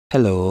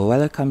Hello,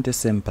 welcome to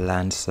Simple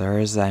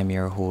Answers. I'm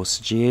your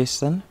host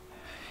Jason.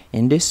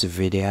 In this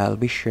video, I'll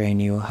be showing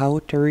you how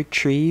to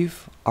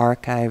retrieve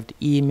archived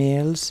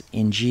emails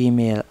in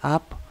Gmail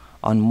app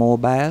on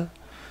mobile.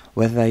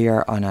 Whether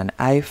you're on an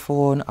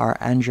iPhone or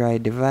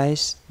Android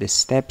device, the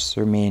steps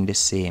remain the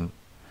same.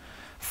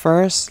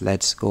 First,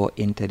 let's go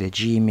into the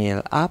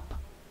Gmail app.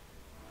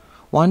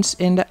 Once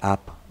in the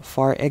app,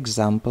 for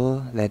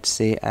example, let's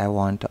say I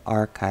want to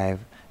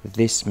archive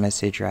this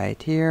message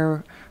right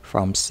here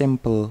from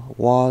Simple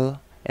Wall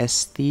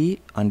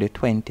ST on the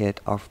 20th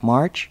of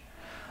March.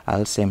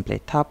 I'll simply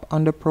tap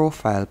on the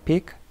profile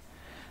pic,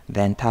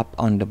 then tap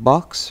on the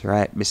box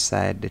right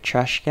beside the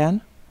trash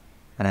can,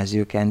 and as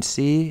you can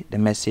see, the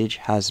message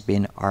has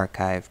been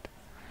archived.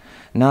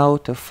 Now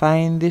to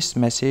find this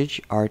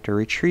message or to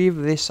retrieve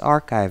this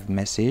archived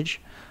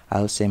message,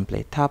 I'll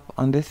simply tap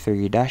on the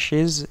three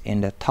dashes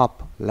in the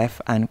top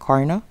left hand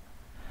corner.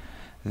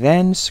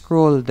 Then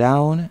scroll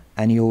down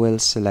and you will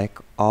select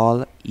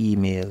all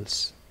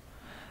emails.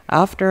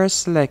 After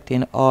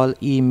selecting all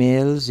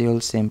emails,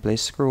 you'll simply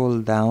scroll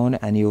down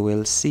and you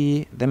will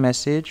see the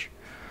message.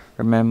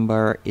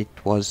 Remember, it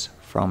was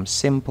from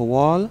Simple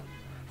Wall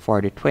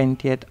for the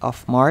 20th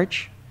of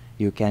March.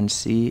 You can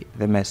see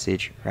the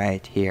message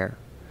right here.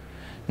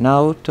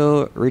 Now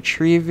to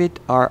retrieve it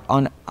or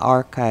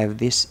unarchive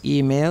this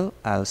email,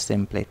 I'll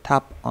simply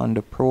tap on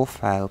the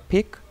profile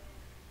pic.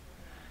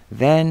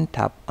 Then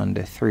tap on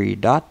the three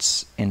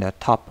dots in the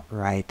top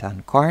right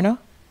hand corner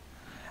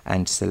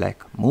and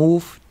select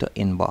Move to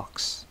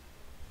Inbox.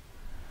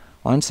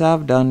 Once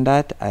I've done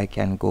that, I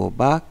can go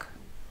back,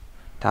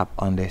 tap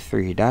on the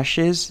three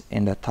dashes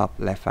in the top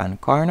left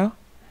hand corner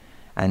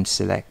and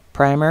select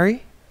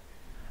Primary,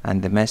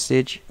 and the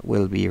message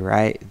will be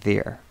right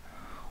there.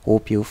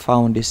 Hope you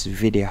found this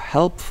video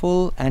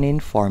helpful and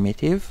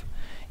informative.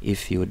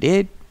 If you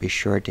did, be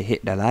sure to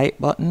hit the like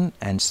button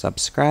and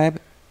subscribe,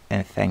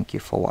 and thank you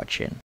for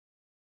watching.